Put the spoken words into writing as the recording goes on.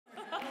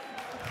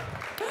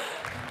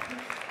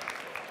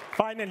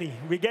Finally,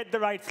 we get the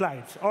right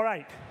slides. All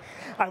right.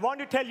 I want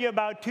to tell you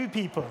about two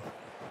people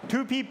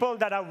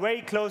that are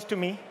very close to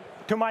me,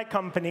 to my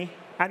company,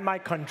 and my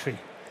country.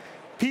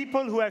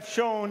 People who have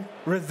shown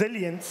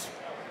resilience,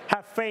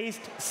 have faced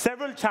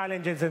several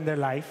challenges in their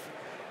life,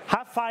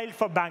 have filed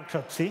for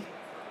bankruptcy,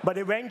 but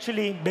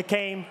eventually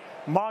became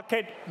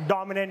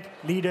market-dominant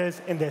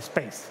leaders in their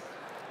space.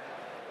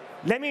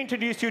 Let me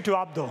introduce you to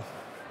Abdul.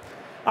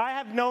 I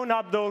have known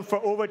Abdul for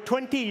over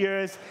 20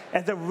 years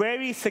as a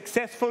very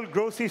successful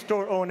grocery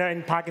store owner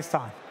in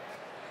Pakistan.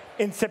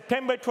 In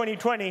September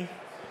 2020,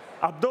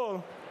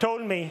 Abdul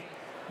told me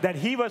that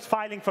he was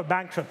filing for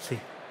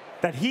bankruptcy,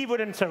 that he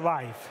wouldn't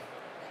survive.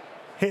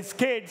 His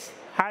kids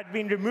had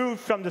been removed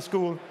from the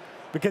school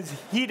because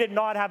he did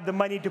not have the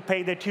money to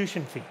pay their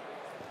tuition fee.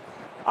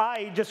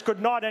 I just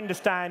could not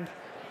understand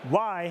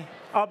why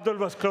Abdul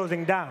was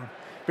closing down,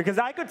 because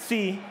I could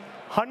see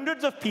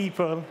hundreds of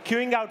people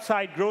queuing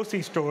outside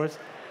grocery stores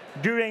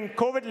during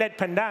COVID-led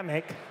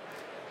pandemic,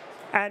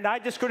 and I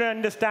just couldn't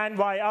understand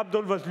why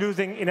Abdul was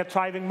losing in a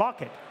thriving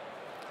market.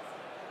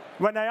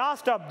 When I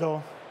asked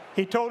Abdul,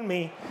 he told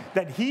me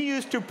that he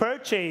used to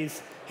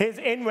purchase his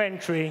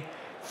inventory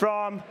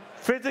from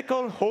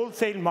physical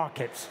wholesale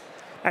markets.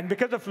 And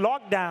because of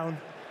lockdown,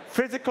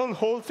 physical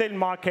wholesale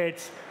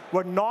markets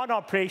were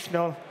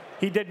non-operational.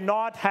 He did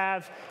not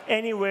have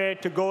anywhere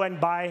to go and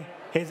buy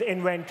his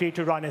inventory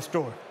to run a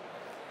store.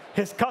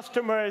 His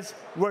customers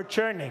were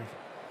churning.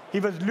 He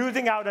was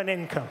losing out on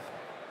income.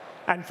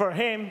 And for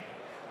him,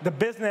 the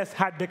business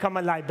had become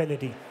a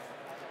liability.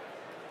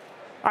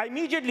 I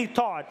immediately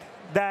thought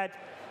that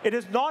it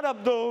is not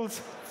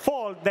Abdul's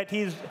fault that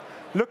he's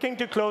looking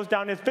to close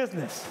down his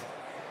business.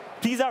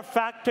 These are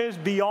factors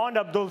beyond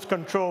Abdul's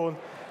control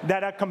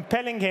that are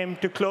compelling him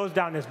to close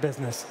down his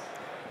business.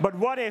 But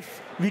what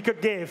if we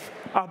could give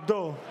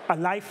Abdul a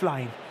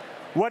lifeline?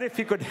 What if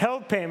we could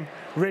help him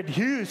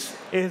reduce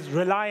his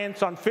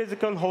reliance on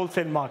physical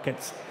wholesale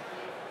markets?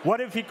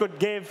 What if we could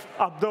give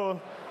Abdul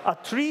a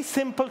 3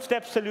 simple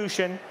step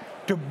solution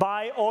to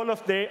buy all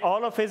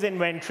of his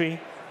inventory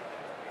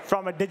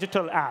from a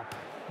digital app?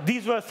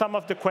 These were some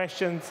of the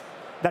questions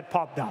that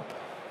popped up.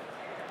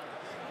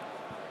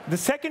 The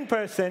second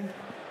person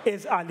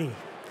is Ali.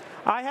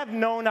 I have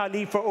known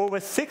Ali for over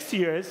 6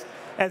 years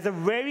as a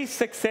very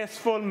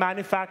successful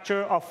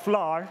manufacturer of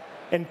flour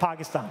in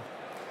Pakistan.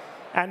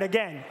 And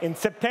again, in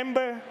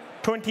September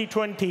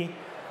 2020,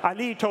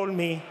 Ali told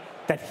me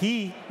that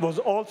he was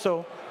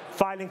also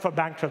filing for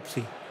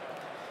bankruptcy.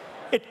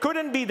 It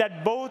couldn't be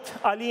that both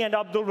Ali and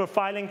Abdul were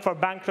filing for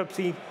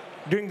bankruptcy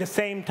during the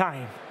same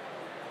time.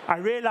 I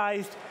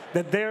realized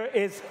that there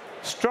is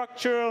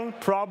structural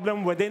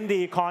problem within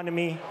the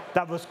economy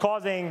that was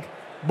causing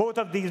both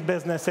of these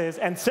businesses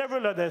and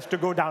several others to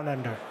go down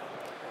under.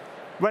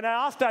 When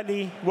I asked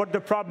Ali what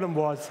the problem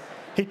was,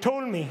 he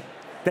told me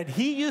that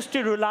he used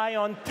to rely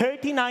on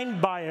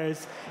 39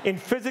 buyers in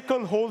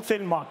physical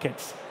wholesale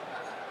markets.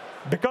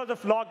 Because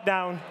of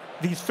lockdown,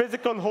 these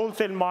physical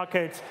wholesale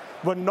markets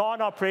were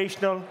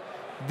non-operational.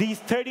 These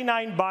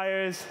 39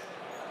 buyers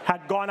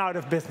had gone out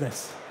of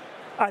business.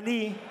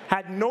 Ali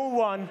had no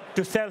one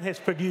to sell his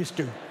produce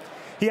to.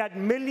 He had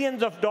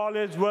millions of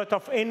dollars worth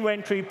of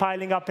inventory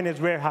piling up in his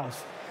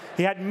warehouse.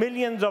 He had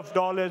millions of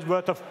dollars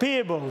worth of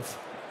payables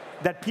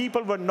that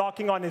people were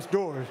knocking on his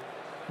door,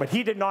 but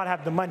he did not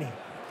have the money.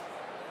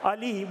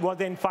 Ali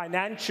was in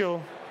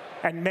financial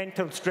and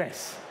mental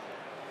stress.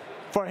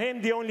 For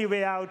him, the only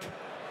way out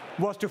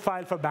was to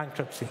file for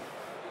bankruptcy.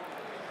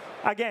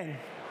 Again,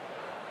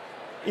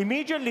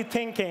 immediately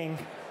thinking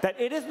that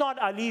it is not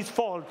Ali's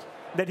fault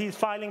that he's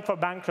filing for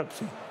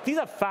bankruptcy. These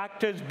are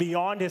factors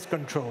beyond his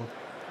control.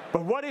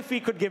 But what if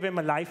we could give him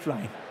a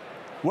lifeline?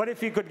 What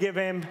if we could give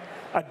him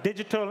a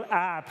digital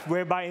app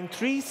whereby in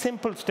 3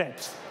 simple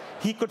steps,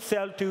 he could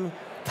sell to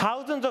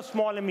thousands of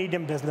small and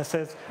medium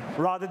businesses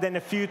rather than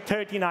a few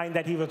 39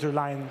 that he was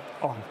relying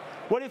on?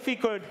 What if we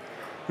could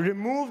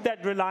remove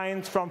that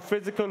reliance from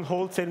physical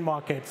wholesale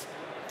markets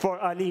for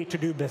Ali to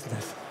do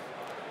business?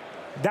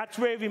 That's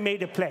where we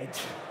made a pledge.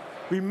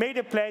 We made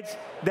a pledge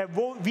that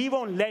we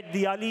won't let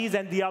the Alis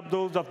and the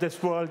Abduls of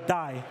this world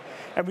die.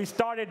 And we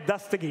started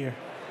Dastgyr.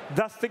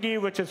 Dastgyr,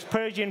 which is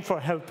Persian for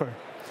helper.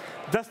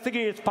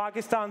 Dastgyr is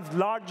Pakistan's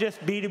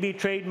largest B2B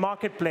trade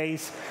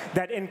marketplace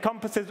that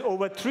encompasses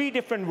over 3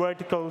 different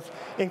verticals,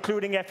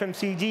 including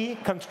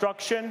FMCG,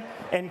 construction,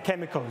 and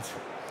chemicals.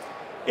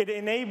 It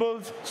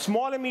enables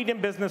small and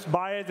medium business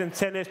buyers and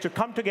sellers to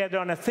come together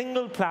on a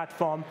single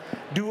platform,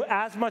 do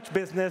as much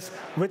business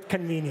with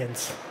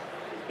convenience.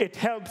 It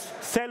helps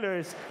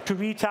sellers to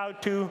reach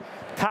out to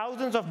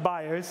thousands of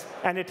buyers,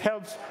 and it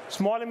helps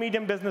small and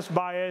medium business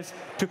buyers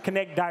to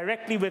connect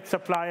directly with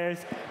suppliers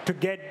to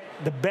get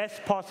the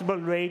best possible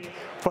rate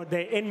for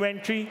their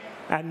inventory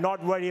and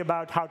not worry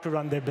about how to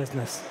run their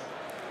business.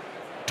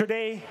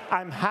 Today,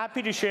 I'm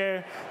happy to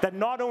share that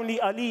not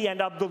only Ali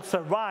and Abdul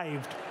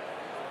survived,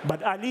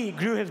 but Ali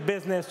grew his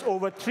business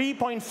over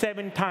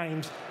 3.7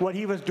 times what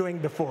he was doing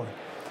before.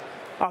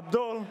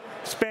 Abdul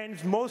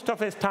spends most of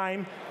his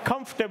time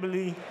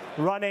comfortably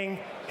running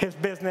his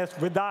business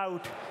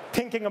without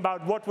thinking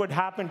about what would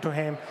happen to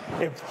him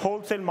if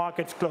wholesale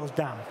markets closed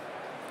down.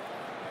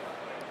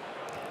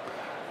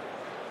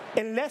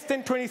 In less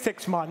than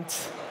 26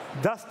 months,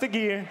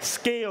 Dastgyr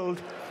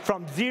scaled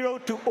from zero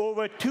to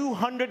over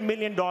 $200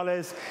 million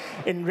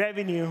in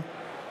revenue,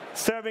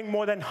 serving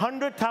more than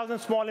 100,000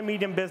 small and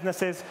medium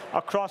businesses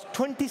across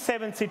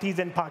 27 cities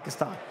in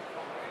Pakistan.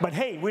 But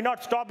hey, we're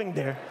not stopping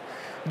there.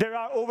 There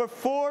are over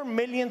 4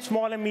 million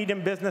small and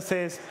medium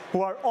businesses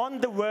who are on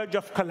the verge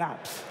of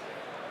collapse.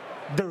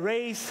 The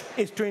race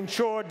is to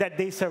ensure that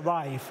they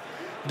survive.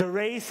 The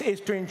race is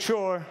to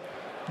ensure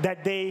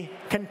that they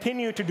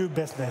continue to do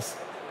business.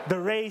 The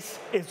race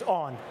is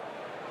on.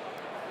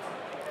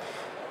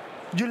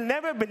 You'll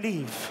never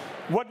believe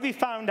what we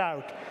found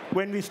out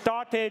when we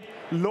started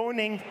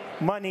loaning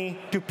money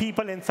to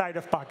people inside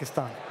of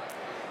Pakistan.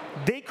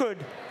 They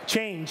could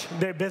change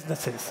their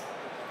businesses.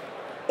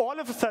 All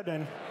of a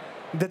sudden,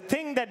 the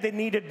thing that they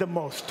needed the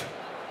most,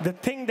 the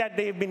thing that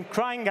they've been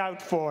crying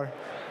out for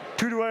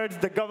towards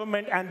the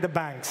government and the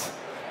banks,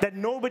 that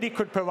nobody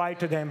could provide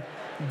to them,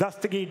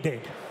 Dastgyr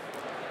did.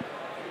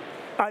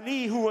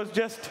 Ali, who was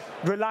just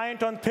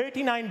reliant on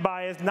 39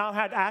 buyers, now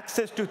had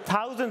access to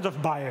thousands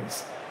of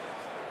buyers.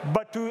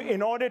 But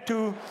in order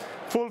to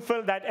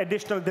fulfill that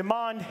additional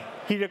demand,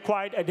 he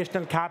required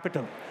additional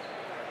capital,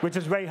 which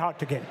is very hard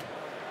to get.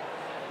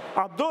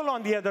 Abdul,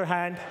 on the other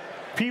hand,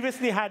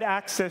 previously had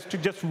access to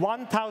just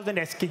 1,000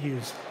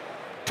 SKUs.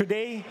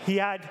 Today, he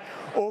had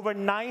over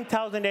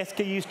 9,000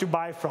 SKUs to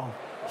buy from.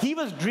 He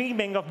was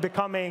dreaming of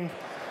becoming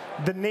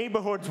the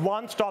neighborhood's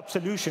one-stop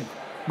solution.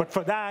 But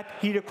for that,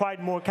 he required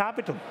more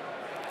capital.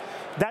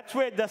 That's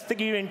where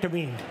Dastgyr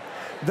intervened.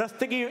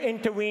 Dastgyr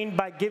intervened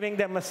by giving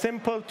them a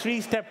simple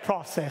 3-step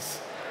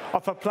process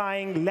of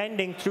applying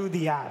lending through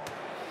the app.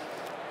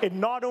 It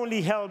not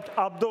only helped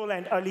Abdul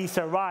and Ali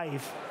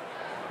survive,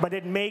 but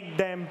it made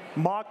them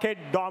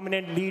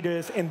market-dominant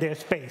leaders in their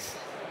space.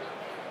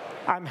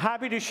 I'm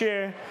happy to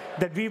share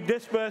that we've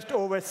disbursed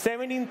over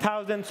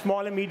 17,000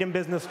 small and medium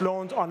business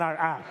loans on our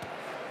app.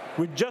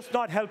 We're just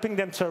not helping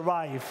them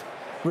survive.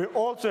 We're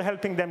also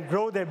helping them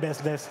grow their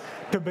business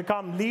to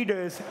become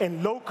leaders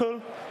in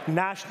local,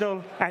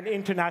 national, and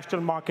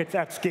international markets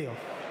at scale.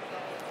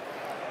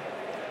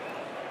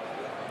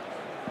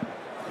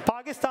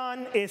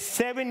 Pakistan is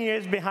 7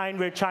 years behind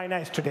where China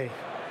is today.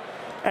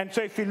 And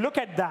so if you look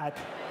at that,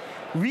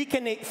 we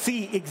can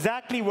see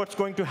exactly what's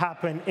going to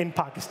happen in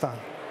Pakistan,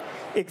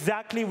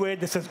 exactly where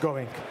this is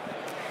going.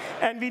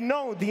 And we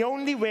know the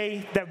only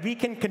way that we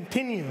can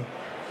continue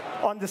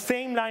on the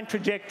same line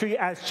trajectory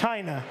as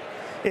China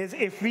is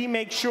if we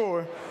make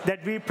sure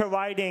that we're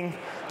providing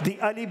the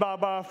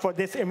Alibaba for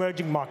this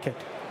emerging market.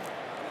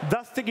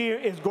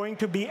 Dastgyr is going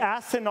to be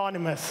as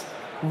synonymous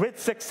with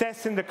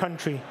success in the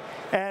country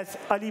as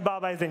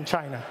Alibaba is in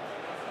China.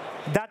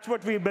 That's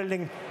what we're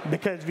building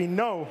because we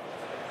know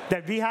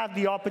that we have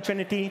the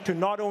opportunity to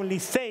not only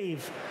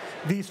save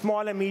these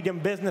small and medium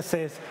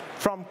businesses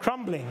from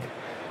crumbling,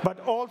 but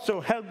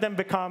also help them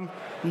become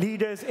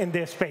leaders in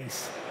their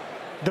space.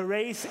 The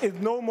race is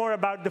no more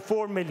about the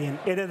 4 million.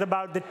 It is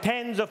about the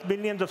tens of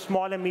millions of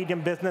small and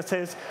medium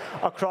businesses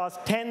across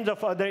tens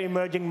of other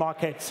emerging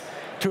markets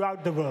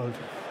throughout the world.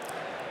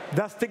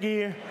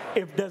 Dastgyr,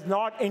 if it does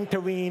not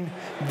intervene,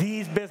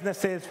 these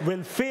businesses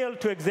will fail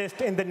to exist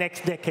in the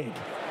next decade.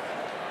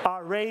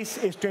 Our race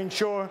is to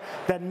ensure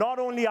that not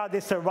only are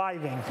they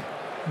surviving,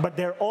 but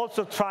they're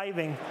also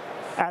thriving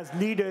as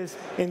leaders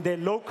in their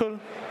local,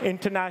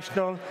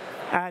 international,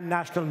 and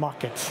national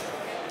markets.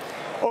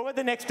 Over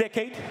the next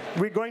decade,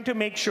 we're going to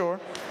make sure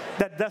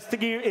that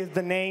Dastgyr is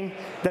the name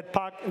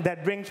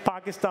that brings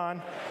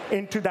Pakistan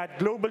into that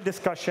global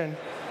discussion,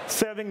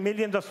 serving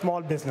millions of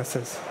small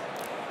businesses.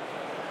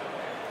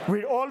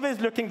 We're always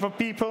looking for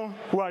people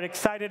who are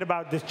excited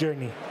about this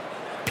journey,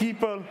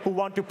 people who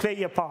want to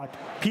play a part,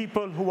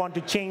 people who want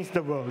to change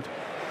the world.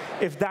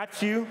 If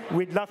that's you,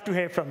 we'd love to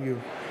hear from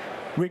you.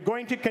 We're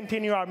going to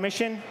continue our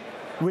mission.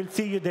 We'll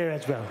see you there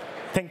as well.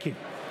 Thank you.